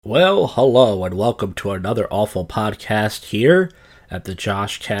Well, hello, and welcome to another awful podcast here at the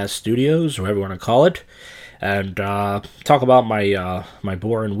Josh Cast Studios, or whatever you want to call it. And talk about my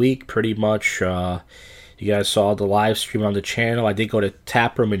boring week, pretty much. You guys saw the live stream on the channel. I did go to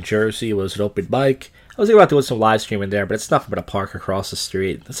Taproom in Jersey. It was an open mic. I was thinking about doing some live streaming there, but it's nothing but a park across the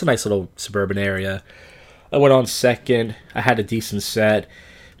street. It's a nice little suburban area. I went on second. I had a decent set.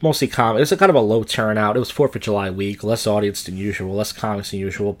 Mostly comics. It was a kind of a low turnout. It was 4th of July week. Less audience than usual. Less comics than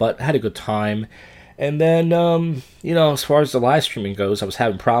usual. But I had a good time. And then, as far as the live streaming goes, I was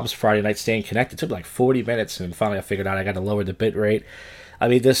having problems Friday night staying connected. It took like 40 minutes. And finally I figured out I got to lower the bit rate. I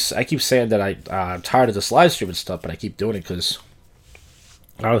mean, I keep saying that I'm tired of this live streaming stuff. But I keep doing it because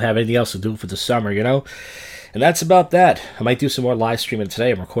I don't have anything else to do for the summer, And that's about that. I might do some more live streaming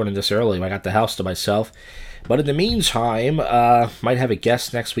today. I'm recording this early. I got the house to myself. But in the meantime, might have a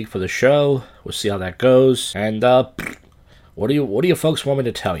guest next week for the show. We'll see how that goes. And what do you folks want me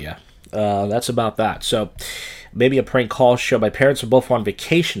to tell you? That's about that. So maybe a prank call show. My parents are both on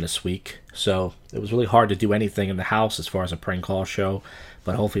vacation this week, so it was really hard to do anything in the house as far as a prank call show.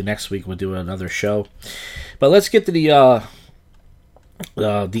 But hopefully next week we'll do another show. But let's get to the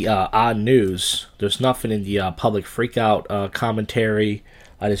odd news. There's nothing in the public freakout commentary.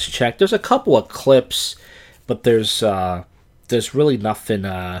 I just checked. There's a couple of clips. But there's really nothing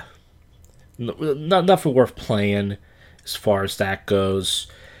nothing worth playing as far as that goes.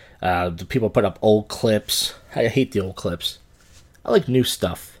 The people put up old clips. I hate the old clips. I like new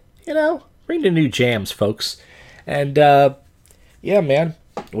stuff. Bring the new jams, folks. And yeah, man.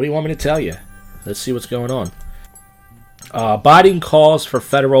 What do you want me to tell you? Let's see what's going on. Biden calls for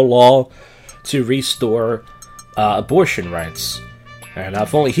federal law to restore abortion rights. And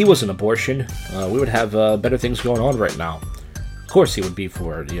if only he was an abortion, we would have better things going on right now. Of course he would be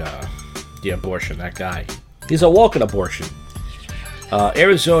for the abortion, that guy. He's a walking abortion.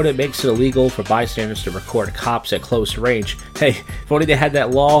 Arizona makes it illegal for bystanders to record cops at close range. Hey, if only they had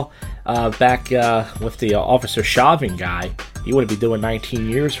that law back with the Officer Chauvin guy, he wouldn't be doing 19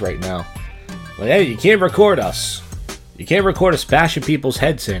 years right now. Like, hey, you can't record us. You can't record us bashing people's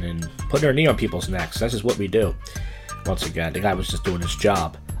heads in and putting our knee on people's necks. That's just what we do. Once again, the guy was just doing his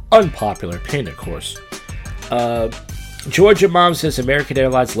job. Unpopular opinion, of course. Georgia mom says American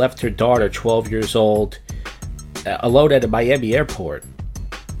Airlines left her daughter, 12 years old, alone at a Miami airport.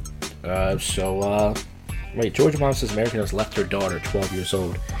 Wait, Georgia mom says American Airlines left her daughter, 12 years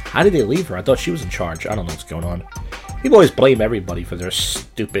old. How did they leave her? I thought she was in charge. I don't know what's going on. People always blame everybody for their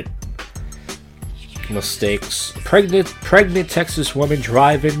stupid mistakes. Pregnant Texas woman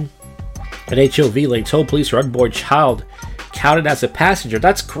driving an HOV lane told police her unborn child counted as a passenger.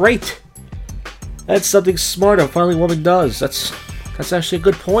 That's great. That's something smart a finally woman does. That's actually a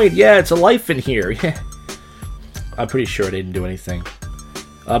good point. Yeah, it's a life in here. Yeah. I'm pretty sure they didn't do anything.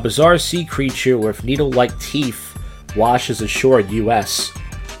 A bizarre sea creature with needle-like teeth washes ashore in U.S.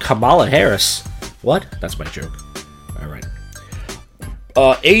 Kamala Harris. What? That's my joke. Alright.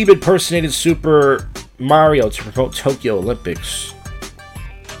 Abe impersonated Super Mario to promote Tokyo Olympics.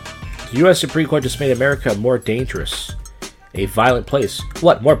 The U.S. Supreme Court just made America more dangerous. A violent place.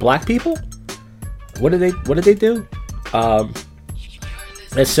 What, more black people? What did they do?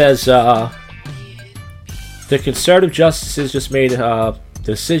 It says, the conservative justices just made a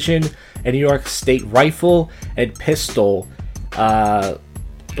decision in New York State rifle and pistol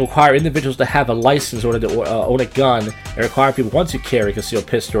require individuals to have a license in order to own a gun and require people once you carry a concealed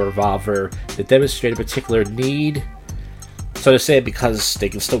pistol or revolver to demonstrate a particular need. So they're saying because they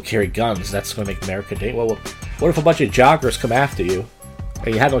can still carry guns, that's going to make America dangerous. Well, what if a bunch of joggers come after you and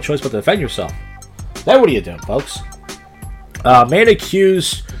you have no choice but to defend yourself? Then what do you do, folks? Man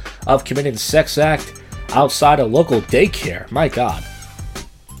accused of committing sex act outside a local daycare. My God.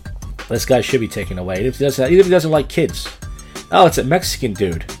 This guy should be taken away, even if he doesn't like kids. Oh, it's a Mexican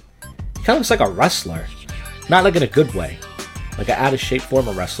dude. He kind of looks like a wrestler. Not like in a good way. Like an out-of-shape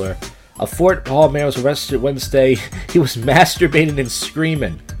former wrestler. A Fort Hall man was arrested Wednesday. He was masturbating and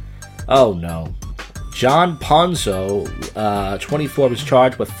screaming. Oh, no. John Ponzo, 24, was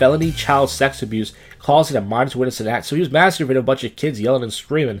charged with felony child sex abuse, causing a minor to witness an act. So he was masturbating a bunch of kids yelling and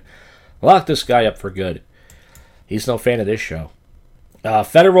screaming. Lock this guy up for good. He's no fan of this show.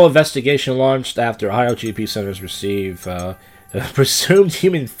 Federal investigation launched after Ohio GP centers receive presumed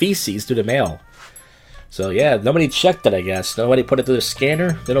human feces through the mail. So yeah, nobody checked it, I guess. Nobody put it through the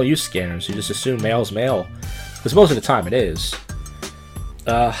scanner. They don't use scanners. You just assume mail's mail. Because most of the time it is.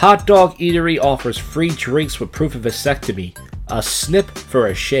 Hot dog eatery offers free drinks with proof of vasectomy. A snip for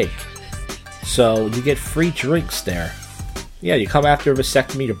a shake. So you get free drinks there. Yeah, you come after a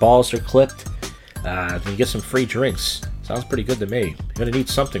vasectomy, your balls are clipped. You get some free drinks. Sounds Sounds pretty good to me. You're gonna need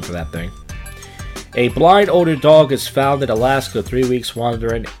something for that thing. A blind older dog is found in Alaska 3 weeks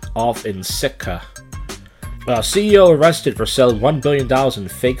wandering off in Sitka. CEO arrested for selling $1 billion in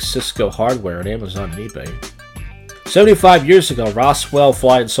fake Cisco hardware on Amazon and eBay. 75 years ago, Roswell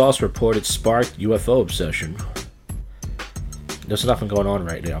flying saucer report it sparked UFO obsession. There's nothing going on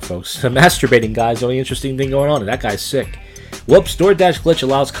right now, folks. The masturbating guy's the only interesting thing going on, and that guy's sick. Whoops, DoorDash glitch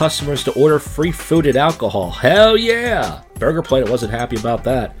allows customers to order free food and alcohol. Hell yeah! Burger Planet wasn't happy about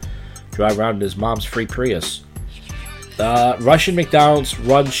that. Drive around in his mom's free Prius. Russian McDonald's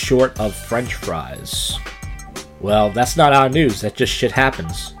runs short of French fries. Well, that's not our news. That just shit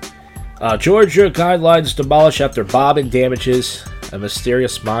happens. Georgia guidelines demolished after bombing damages a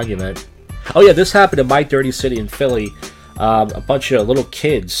mysterious monument. Oh yeah, this happened in my dirty city in Philly. A bunch of little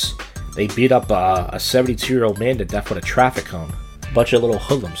kids, they beat up a 72-year-old man to death with a traffic cone. A bunch of little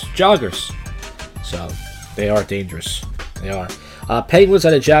hoodlums, joggers. So, they are dangerous. They are. Penguins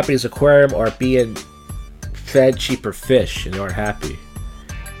at a Japanese aquarium are being fed cheaper fish, and they aren't happy.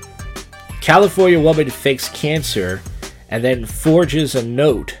 California woman fakes cancer and then forges a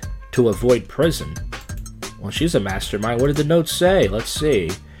note to avoid prison. Well, she's a mastermind. What did the note say? Let's see.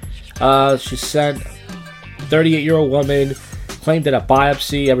 She sent 38-year-old woman claimed that a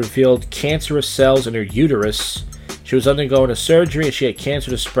biopsy had revealed cancerous cells in her uterus. She was undergoing a surgery and she had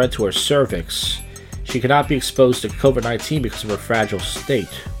cancer to spread to her cervix. She could not be exposed to COVID-19 because of her fragile state.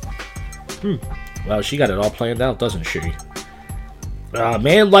 Well, she got it all planned out, doesn't she?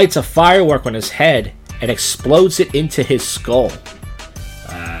 Man lights a firework on his head and explodes it into his skull.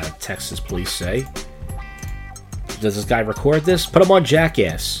 Texas police say. Does this guy record this? Put him on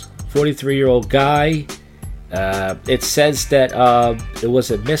Jackass. 43-year-old guy. It says that it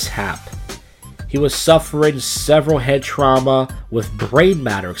was a mishap. He was suffering several head trauma with brain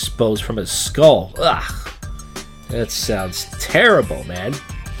matter exposed from his skull. Ugh. That sounds terrible, man.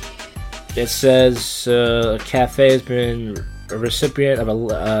 It says a cafe has been a recipient of a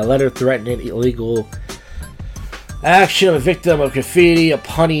letter threatening illegal action of a victim of graffiti, a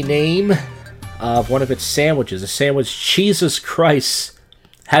punny name of one of its sandwiches. The sandwich, Jesus Christ,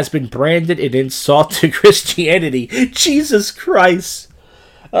 has been branded an insult to Christianity. Jesus Christ.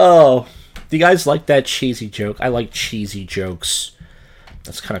 Oh, do you guys like that cheesy joke? I like cheesy jokes.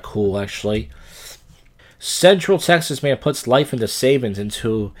 That's kind of cool, actually. Central Texas man puts life into savings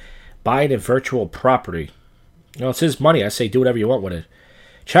into buying a virtual property. You know, it's his money. I say do whatever you want with it.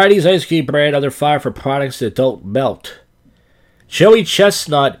 Chinese ice cream brand under fire for products that don't melt. Joey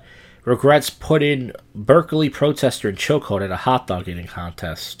Chestnut regrets putting Berkeley protester in chokehold at a hot dog eating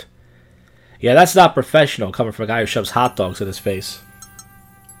contest. Yeah, that's not professional coming from a guy who shoves hot dogs in his face.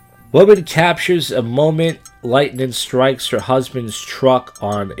 Woman captures a moment lightning strikes her husband's truck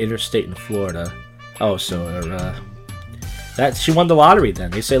on interstate in Florida. Oh, so that she won the lottery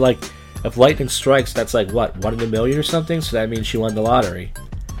then. They say, like, if lightning strikes, that's like, what, 1 in a million or something? So that means she won the lottery.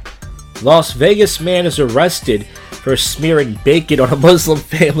 Las Vegas man is arrested for smearing bacon on a Muslim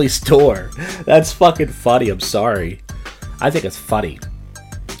family's door. That's fucking funny, I'm sorry. I think it's funny.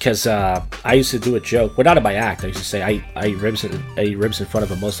 Because I used to do a joke, well, not in my act, I used to say I ate ribs in front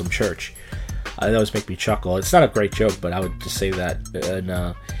of a Muslim church. That always make me chuckle. It's not a great joke, but I would just say that.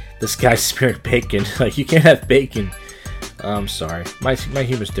 And this guy smearing bacon. Like, you can't have bacon. I'm sorry. My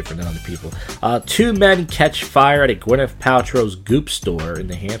humor's different than other people. 2 men catch fire at a Gwyneth Paltrow's Goop store in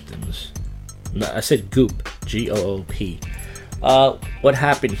the Hamptons. No, I said Goop. G-O-O-P. What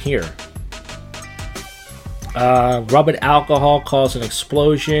happened here? Rubbing alcohol caused an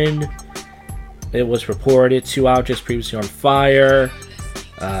explosion. It was reported 2 objects previously on fire.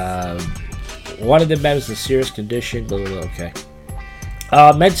 One of the men was in serious condition. Blah, blah, blah, okay.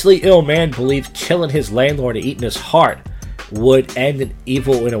 Mentally ill man believed killing his landlord and eating his heart would end an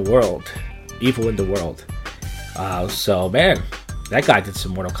evil in the world. So, man, that guy did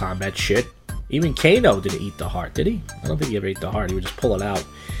some Mortal Kombat shit. Even Kano didn't eat the heart, did he? I don't think he ever ate the heart. He would just pull it out.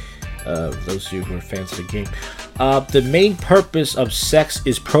 Those of you who are fans of the game. The main purpose of sex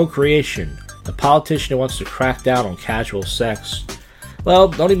is procreation. The politician who wants to crack down on casual sex. Well,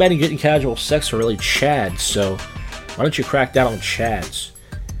 the only men who get in casual sex are really chads, so why don't you crack down on chads?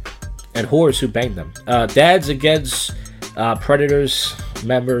 And whores who bang them. Dads against Predators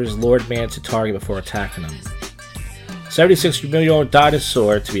members lured man to target before attacking them. 76-million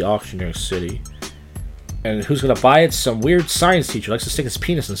dinosaur to be auctioned in New York City. And who's going to buy it? Some weird science teacher likes to stick his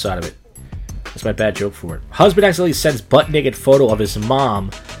penis inside of it. That's my bad joke for it. Husband accidentally sends butt-naked photo of his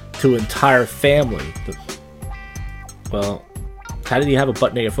mom to entire family. Well, how did he have a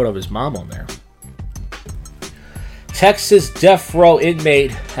butt-naked photo of his mom on there? Texas death row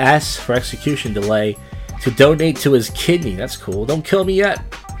inmate asks for execution delay to donate to his kidney. That's cool. Don't kill me yet.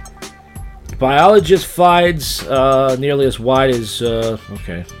 Biologist finds nearly as wide as...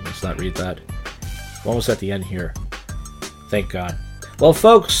 okay, let's not read that. Almost at the end here. Thank God. Well,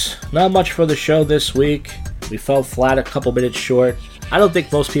 folks, not much for the show this week. We fell flat a couple minutes short. I don't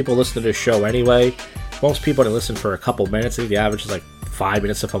think most people listen to the show anyway. Most people only listen for a couple minutes. I think the average is like 5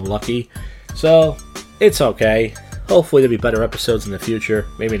 minutes if I'm lucky. So, it's okay. Hopefully there'll be better episodes in the future.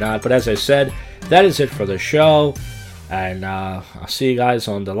 Maybe not. But as I said, that is it for the show. And I'll see you guys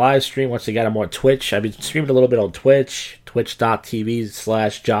on the live stream. Once again, I'm on Twitch. I've been streaming a little bit on Twitch.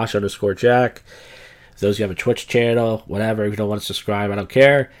 Twitch.tv/Josh_Jack. Those who have a Twitch channel, whatever. If you don't want to subscribe, I don't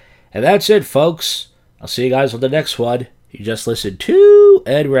care. And that's it, folks. I'll see you guys on the next one. You just listened to,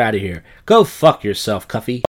 and we're out of here. Go fuck yourself, Cuffy.